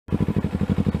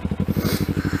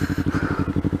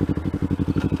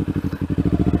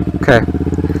Okay.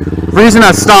 Reason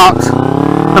I stopped,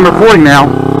 I'm recording now.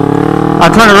 I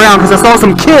turned around because I saw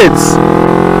some kids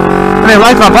and they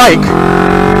liked my bike.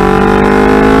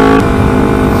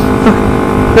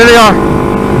 There they are.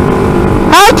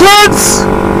 Hi kids!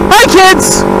 Hi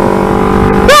kids!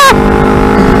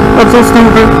 Ah! I'm so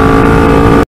stupid.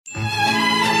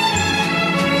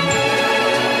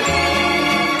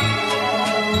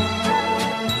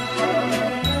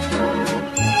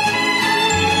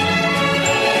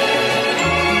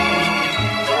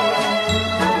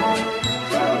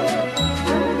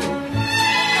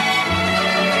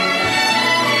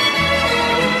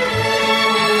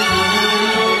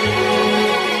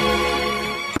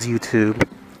 YouTube.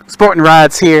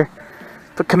 SpartanRides here.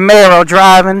 The Camaro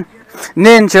driving,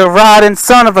 ninja riding,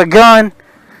 son of a gun.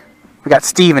 We got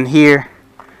Steven here.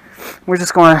 We're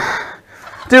just going to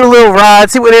do a little ride,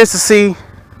 see what there is to see.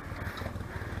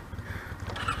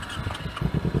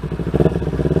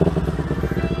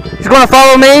 You going to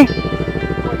follow me?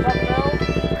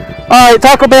 Alright,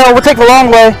 Taco Bell. We'll take the long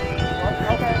way.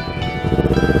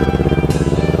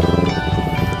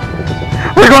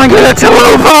 We're going to get a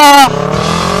chalupa!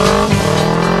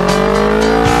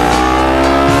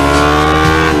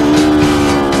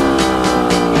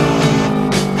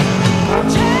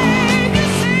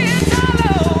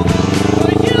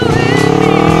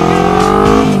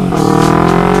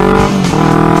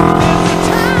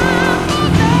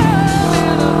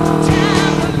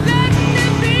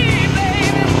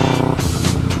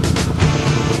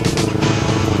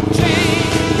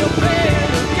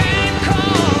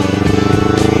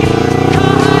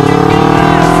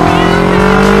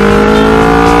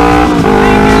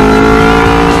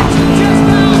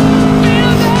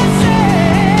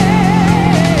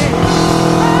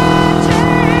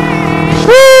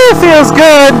 Feels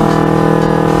good.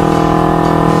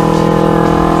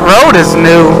 Road is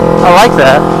new. I like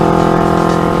that.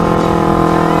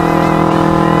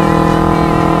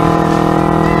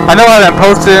 I know I haven't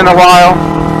posted in a while.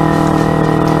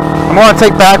 I'm going to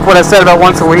take back what I said about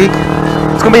once a week.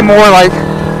 It's going to be more like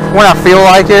when I feel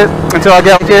like it until I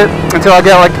get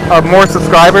like more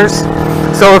subscribers.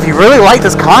 So if you really like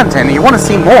this content and you want to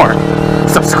see more,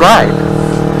 subscribe.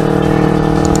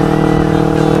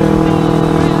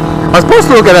 I was supposed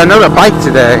to look at another bike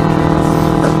today.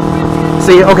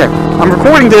 See, okay, I'm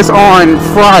recording this on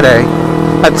Friday.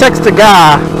 I texted a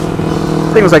guy, I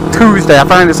think it was like Tuesday. I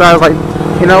finally decided, like,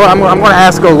 you know, I'm going to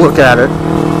ask to go look at it.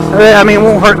 I mean, it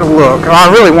won't hurt to look.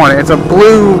 I really want it. It's a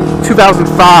blue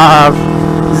 2005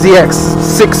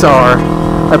 ZX6R,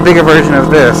 a bigger version of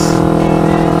this.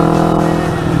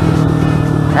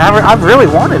 I really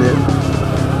wanted it.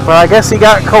 But I guess he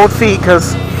got cold feet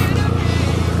because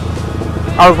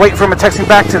I was waiting for him to text me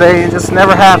back today and it just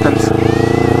never happened.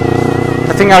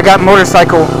 I think I got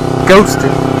motorcycle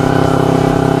ghosted.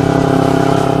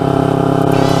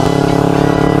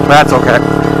 But that's okay.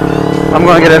 I'm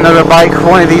going to get another bike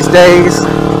one of these days.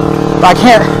 But I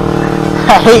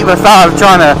hate the thought of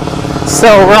trying to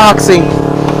sell Roxy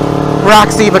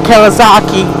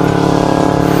Kawasaki.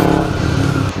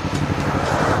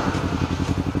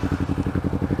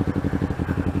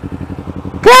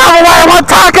 Get out of the way, I want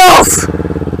tacos!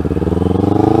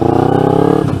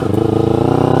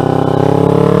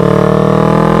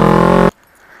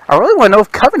 I really want to know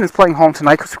if Covenant's playing home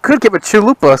tonight, because we could get with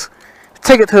chalupas to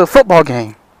take it to a football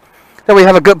game. That way we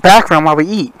have a good background while we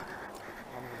eat. I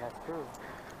mean, that's true.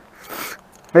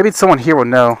 Maybe someone here will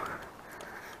know.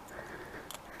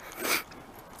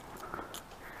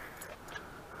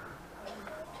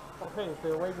 Okay, if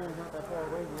the away game's not that far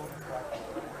away, you won't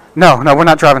No, we're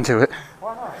not driving to it.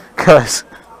 Why not? Because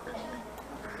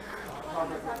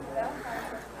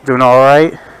doing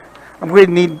alright. I'm going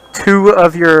to need 2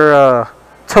 of your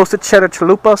toasted cheddar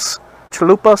chalupas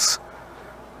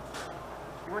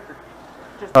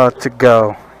to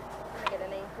go. Can I get a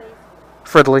name, please?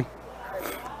 Fridley.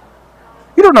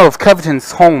 You don't know if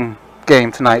Covington's home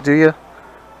game tonight, do you?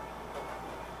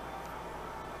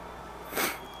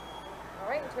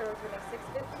 Alright, turtles are make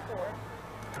 $6.54.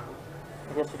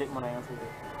 I guess you didn't want to answer it.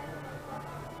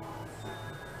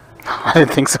 I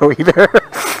didn't think so either.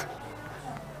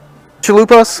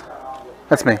 Chalupas?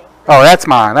 That's me. Oh, that's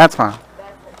mine. That's mine.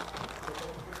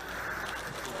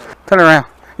 Turn around.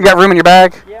 You got room in your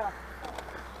bag? Yeah.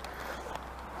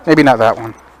 Maybe not that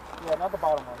one. Yeah, not the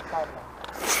bottom one. The top one.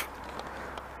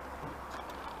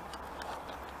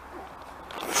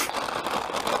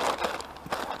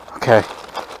 Okay.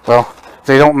 Well, if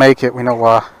they don't make it, we know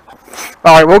why.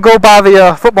 Alright, we'll go by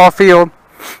the football field.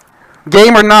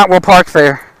 Game or not, we'll park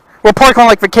there. We'll park on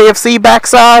like the KFC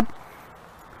backside. Man,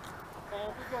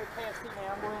 if you go to KFC,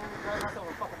 man, I'm going to drive myself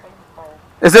a fucking famous car.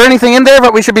 Is there anything in there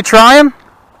that we should be trying?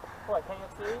 What,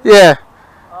 KFC? Yeah.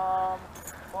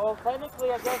 Well,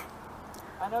 technically, I guess,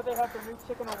 I know they have the new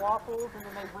chicken and waffles, and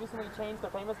then they recently changed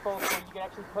their famous bowls where you can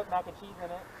actually put mac and cheese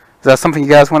in it. Is that something you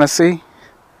guys want to see?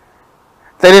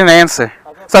 They didn't answer.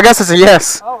 So I guess it's a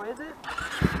yes. Oh, is it?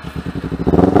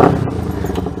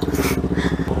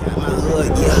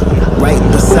 Right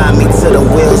beside me till the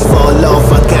wheels fall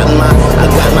off. I got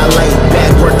my light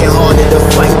back, working harder to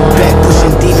fight back,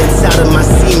 pushing demons out of my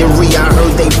scenery. I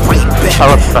heard they fight back,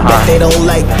 but they don't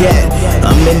like that.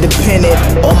 I'm independent,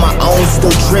 on my own,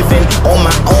 still driven. On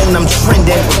my own, I'm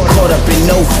trending, caught up in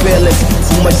no feelings,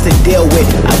 too much to deal with.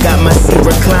 I got my seat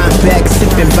reclined back,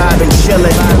 sipping, vibing,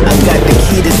 chilling. I got the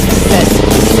key to success,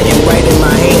 it's sitting right in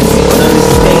my hands. But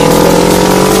understand,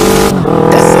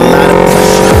 that's a lot of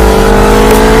pressure.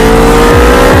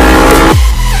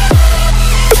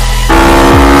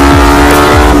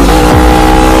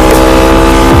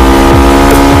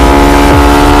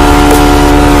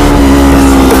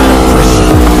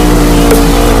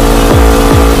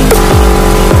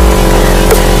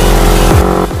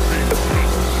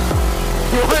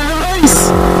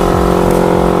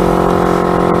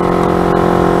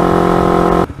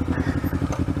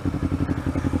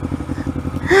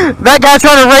 That guy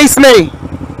trying to race me.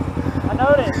 I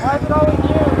noticed. Why is it always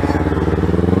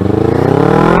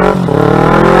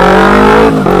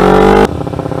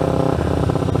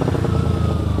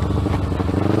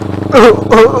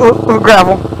Ooh,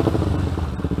 gravel.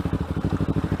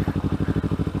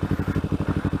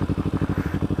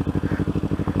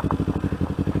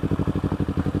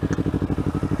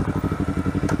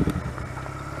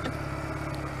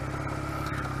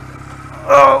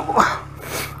 Oh.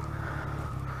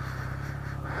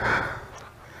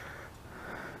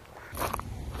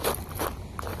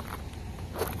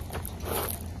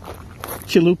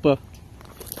 chalupa.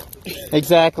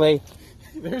 Exactly.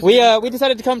 We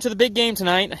decided to come to the big game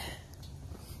tonight,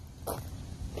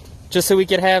 just so we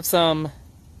could have some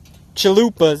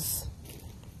chalupas.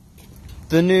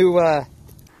 The new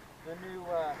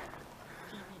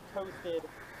cheesy toasted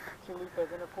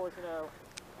chalupas, and of course, you know,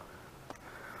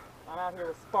 I'm out here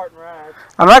with SpartanRides.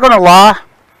 I'm not gonna lie.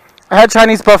 I had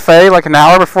Chinese buffet like an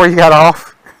hour before you got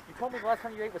off. You told me the last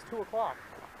time you ate was 2 o'clock.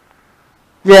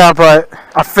 Yeah, but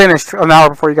I finished an hour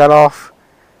before you got off.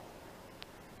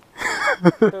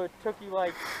 So it took you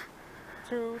like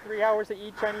 2-3 hours to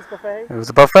eat Chinese buffet? It was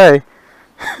a buffet.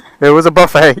 It was a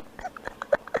buffet.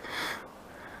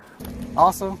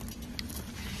 Also,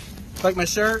 like my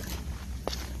shirt,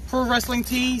 Pro Wrestling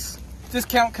Tees,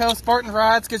 discount code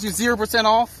SpartanRides gives you 0%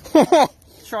 off.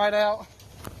 Try it out.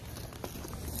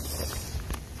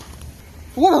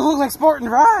 What, it look like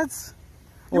Spartan-Rides?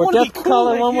 Or just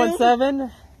color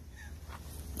 117?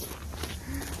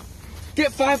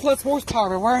 Get 5+ horsepower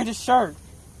by wearing this shirt.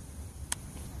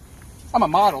 I'm a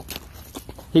model.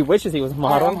 He wishes he was a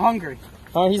model. I'm hungry.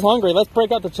 Oh, he's hungry. Let's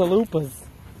break out the chalupas.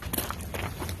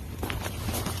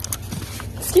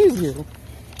 Excuse you.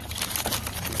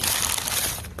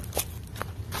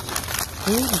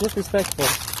 He's disrespectful.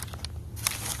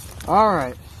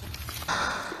 Alright.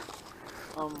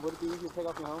 Would it be easier to take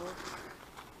off your helmet?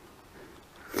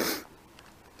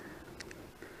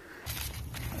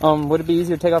 Would it be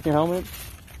easier to take off your helmet?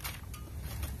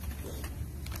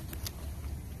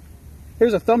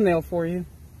 Here's a thumbnail for you.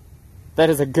 That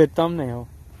is a good thumbnail.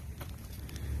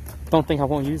 Don't think I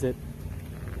won't use it.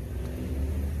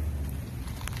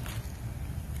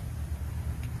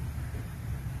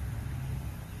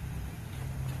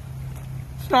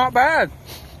 It's not bad.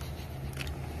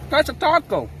 That's a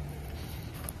taco.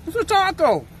 It's a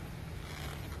taco.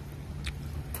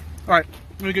 Alright,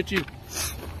 let me get you.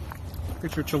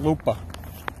 Get your chalupa.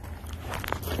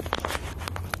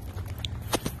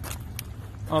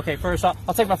 Okay, first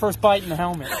I'll take my first bite in the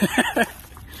helmet.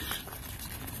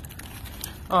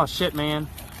 Oh shit, man.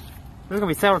 There's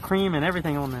gonna be sour cream and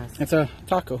everything on this. It's a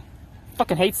taco.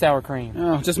 Fucking hate sour cream.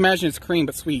 Oh, just imagine it's cream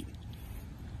but sweet.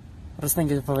 I just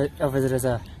think of it as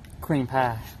a cream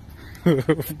pie.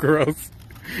 Gross.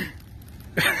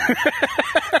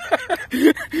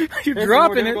 You're It's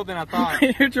dropping more difficult it. than I thought.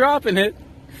 You're dropping it.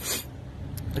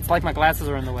 It's like my glasses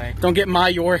are in the way. Don't get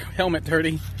your helmet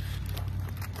dirty.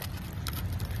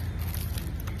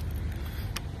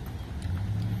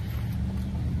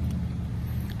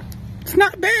 It's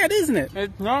not bad, isn't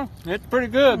it? No, it's pretty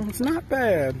good. It's not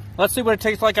bad. Let's see what it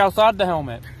tastes like outside the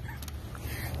helmet.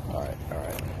 Alright,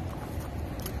 alright.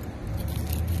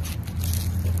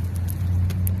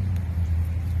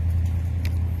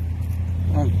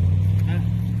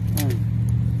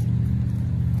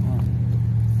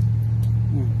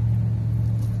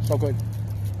 So good.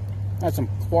 That's some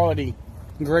quality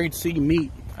grade C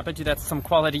meat. I bet you that's some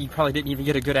quality you probably didn't even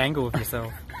get a good angle of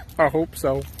yourself. I hope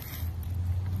so.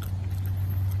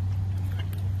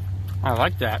 I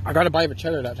like that. I got a bite of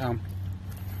cheddar that time.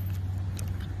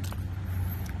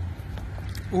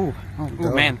 Ooh, oh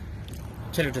man.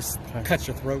 Cheddar just cuts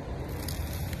your throat.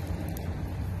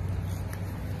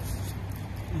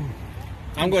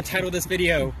 I'm going to title this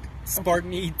video,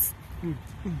 Spartan Eats.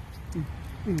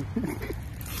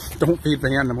 Don't feed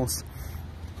the animals.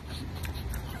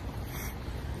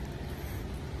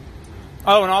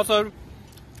 Oh, and also,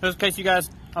 just in case you guys,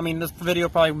 I mean, this video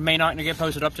probably may not get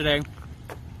posted up today.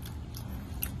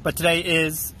 But today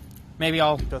is, maybe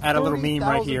I'll add a little meme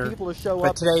right here.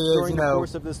 But today is, you know,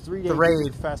 the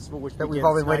raid that we've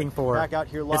all been waiting for.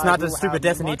 It's not the stupid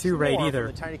Destiny 2 raid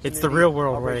either. It's the real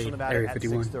world raid. Area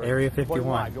 51. Area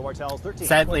 51.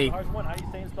 Sadly,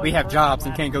 we have jobs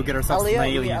and can't go get ourselves some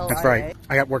aliens. That's right.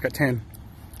 I got work at 10.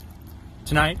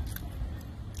 Tonight?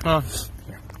 So,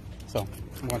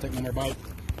 I'm going to take one more bite.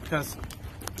 Because,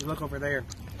 you look over there.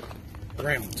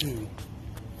 Round 2.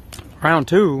 Round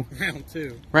 2? Round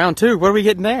 2. Round 2? What are we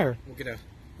getting there? We'll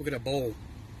get a bowl.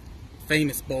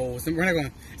 Famous bowl. It's not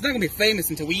gonna be famous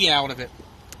until we eat out of it.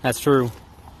 That's true.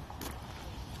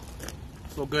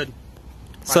 So good.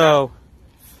 So,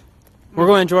 we're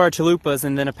going to enjoy our chalupas,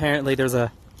 and then apparently there's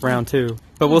a round 2.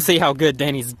 But we'll see how good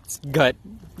Danny's gut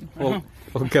will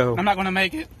go. I'm not gonna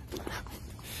make it.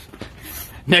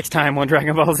 Next time on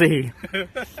Dragon Ball Z.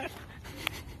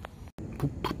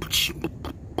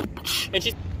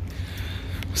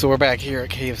 So we're back here at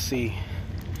KFC,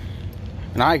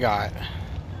 and I got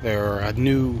their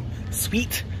new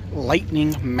Sweet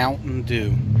Lightning Mountain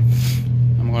Dew.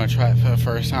 I'm gonna try it for the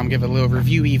first time, give it a little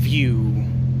reviewy view.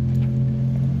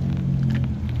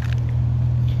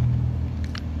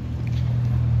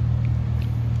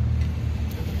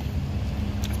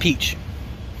 Peach.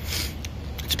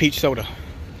 It's peach soda.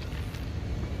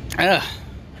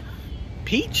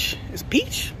 Peach? Is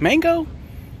peach? Mango?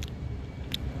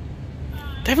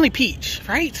 Definitely peach,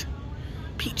 right?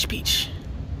 Peach, peach.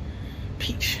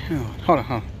 Peach. Oh, hold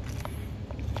on.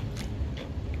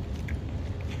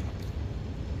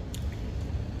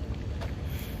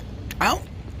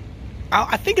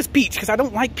 I think it's peach because I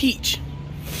don't like peach.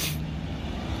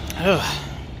 Ugh.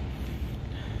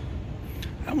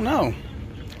 I don't know.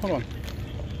 Hold on.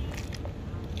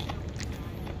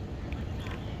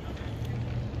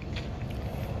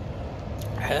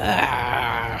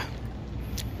 I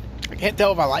can't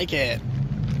tell if I like it.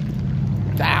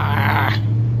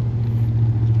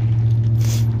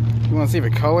 You want to see the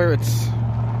color? It's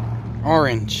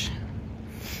orange.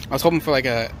 I was hoping for like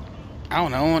a, I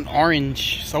don't know, an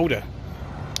orange soda.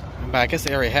 But I guess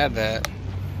they already had that.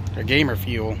 Their gamer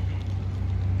fuel.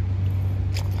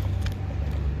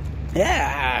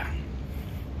 Yeah.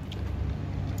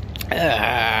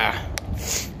 I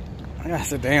gotta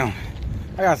sit down.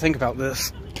 I gotta think about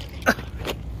this.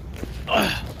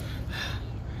 I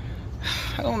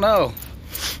don't know.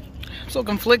 I'm so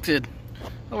conflicted.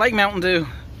 I like Mountain Dew.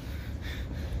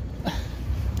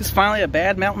 This is finally a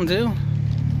bad Mountain Dew.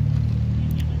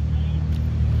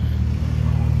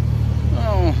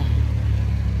 Oh.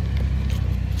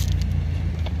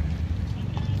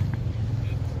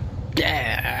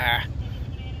 Yeah.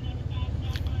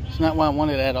 It's not what I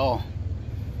wanted at all.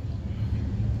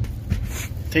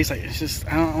 Tastes like it's just,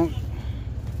 I don't know.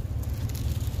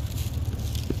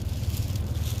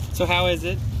 So how is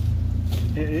it?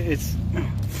 It's,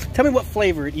 tell me what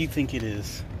flavor you think it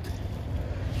is.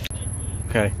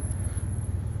 Okay.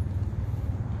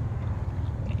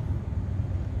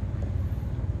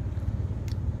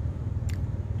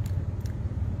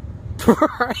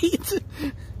 Right?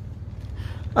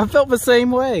 I felt the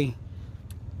same way.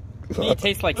 To me, it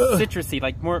tastes like citrusy,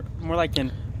 like more like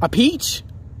in a peach.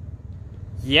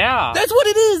 Yeah, that's what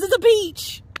it is. It's a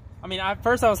peach. I mean, at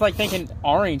first I was like thinking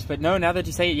orange, but no. Now that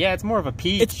you say it, yeah, it's more of a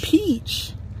peach. It's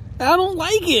peach. I don't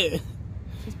like it.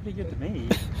 It's pretty good to me.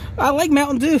 I like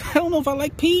Mountain Dew. I don't know if I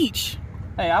like peach.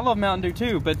 Hey, I love Mountain Dew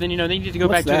too, but then you know they need to go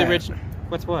back to the original.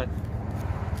 What's what?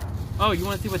 Oh, you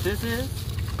want to see what this is?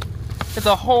 It's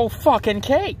a whole fucking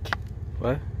cake.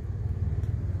 What?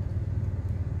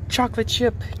 Chocolate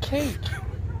chip cake.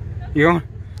 You're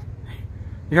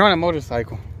on a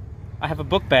motorcycle. I have a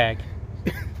book bag.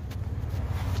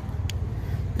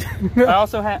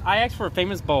 I asked for a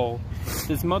famous bowl.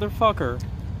 This motherfucker,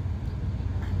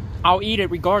 I'll eat it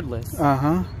regardless.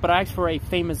 But I asked for a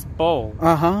famous bowl.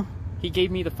 He gave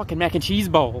me the fucking mac and cheese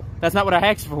bowl. That's not what I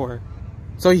asked for.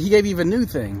 So he gave you the new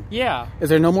thing? Yeah. Is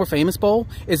there no more famous bowl?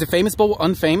 Is the famous bowl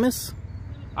unfamous?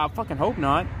 I fucking hope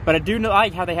not. But I do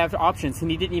like how they have options,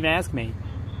 and he didn't even ask me.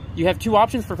 You have 2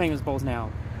 options for famous bowls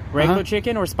now. Regular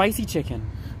chicken or spicy chicken.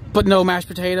 But no mashed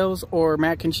potatoes or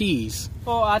mac and cheese.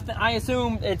 Well, I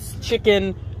assume it's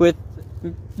chicken with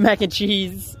mac and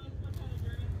cheese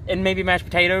and maybe mashed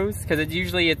potatoes, because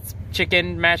it's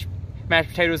chicken, mashed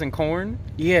potatoes, and corn.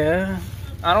 Yeah.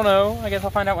 I don't know. I guess I'll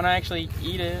find out when I actually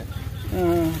eat it.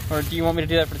 Or do you want me to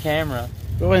do that for the camera?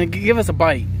 Go ahead and give us a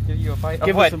bite. Give you a bite?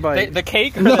 Give us a bite. The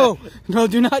cake? No, no,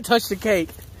 do not touch the cake.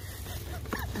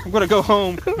 I'm gonna go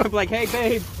home. I'm like, hey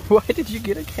babe, why did you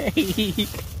get a cake?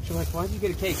 She's like, why did you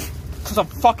get a cake? Because I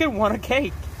fucking want a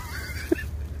cake.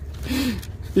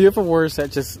 You're for worse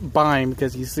at just buying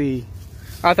because you see.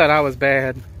 I thought I was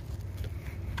bad.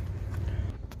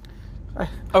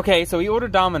 Okay, so we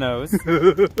ordered Domino's.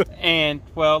 And,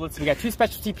 well, we got 2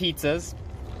 specialty pizzas.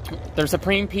 Their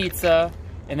Supreme Pizza.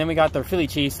 And then we got their Philly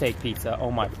cheesesteak pizza.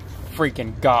 Oh my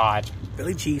freaking God.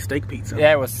 Philly cheesesteak pizza.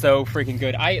 That was so freaking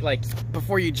good. I ate like...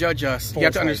 Before you judge us, you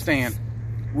have to understand,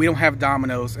 we don't have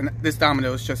Domino's, and this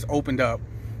Domino's just opened up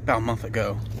about a month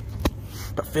ago.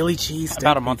 But Philly cheesesteak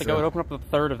about a month ago, it opened up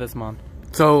the 3rd of this month.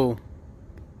 So,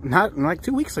 not like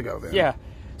 2 weeks ago then. Yeah,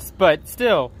 but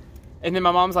still. And then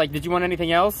my mom's like, did you want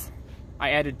anything else?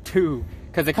 I added 2.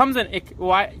 Because it comes in,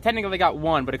 well, I technically got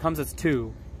 1, but it comes as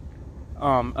 2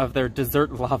 of their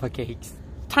dessert lava cakes.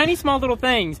 Tiny, small little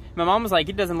things. My mom was like,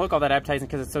 it doesn't look all that appetizing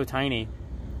because it's so tiny.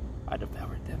 I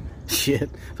devoured them. Shit.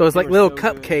 So it's like little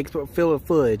cupcakes, but filled with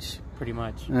fudge. Pretty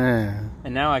much. Yeah.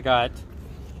 And now I got...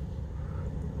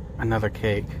 another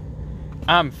cake.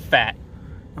 I'm fat.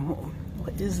 Oh,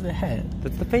 what is that?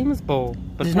 That's the famous bowl.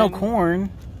 But there's no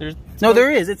corn. No, there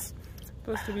is. It's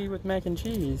supposed to be with mac and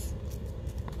cheese.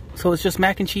 So it's just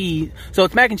mac and cheese. So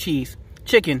it's mac and cheese,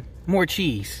 chicken, more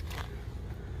cheese.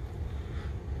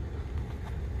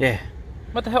 Yeah.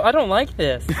 What the hell? I don't like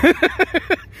this.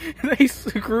 They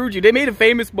screwed you. They made a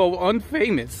famous bowl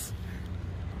unfamous.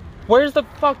 Where's the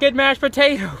fucking mashed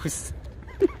potatoes?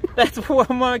 That's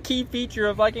one key feature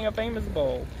of liking a famous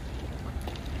bowl.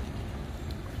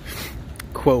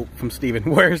 Quote from Steven,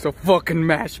 where's the fucking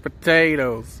mashed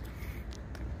potatoes?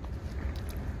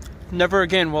 Never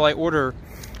again will I order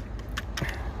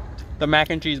the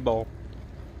mac and cheese bowl.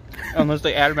 Unless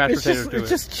they add mashed potatoes to it. It's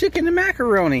just chicken and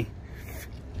macaroni.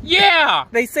 Yeah!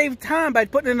 They save time by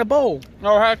putting it in a bowl. No,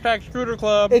 hashtag Scooter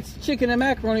Club. It's chicken and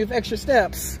macaroni with extra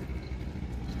steps.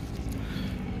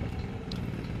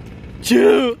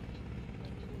 Chew.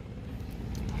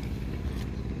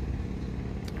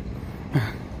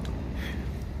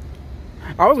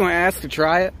 I was going to ask to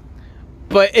try it,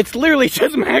 but it's literally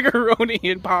just macaroni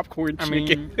and popcorn chicken. I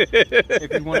mean,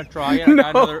 if you want to try it,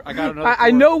 I got another.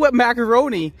 I know what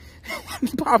macaroni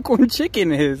and popcorn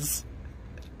chicken is.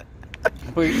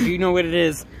 But you know what it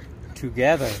is?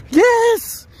 Together.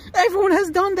 Yes! Everyone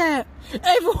has done that.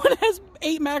 Everyone has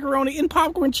ate macaroni and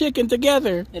popcorn chicken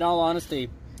together. In all honesty,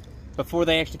 before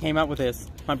they actually came out with this,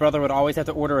 my brother would always have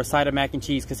to order a side of mac and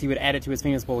cheese because he would add it to his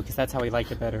famous bowl because that's how he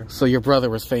liked it better. So your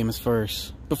brother was famous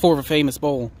first, before the famous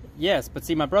bowl? Yes, but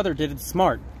see, my brother did it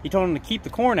smart. He told him to keep the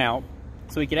corn out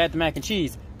so he could add the mac and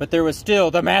cheese, but there was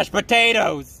still the mashed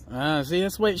potatoes. See,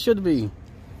 that's the way it should be.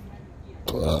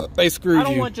 They screwed you. I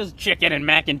don't want just chicken and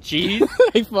mac and cheese.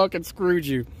 They fucking screwed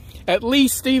you. At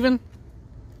least, Steven,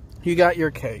 you got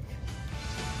your cake.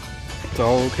 It's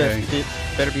okay. It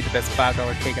better be the best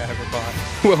 $5 cake I ever bought.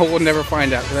 Well, we'll never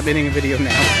find out because I'm ending a video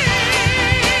now.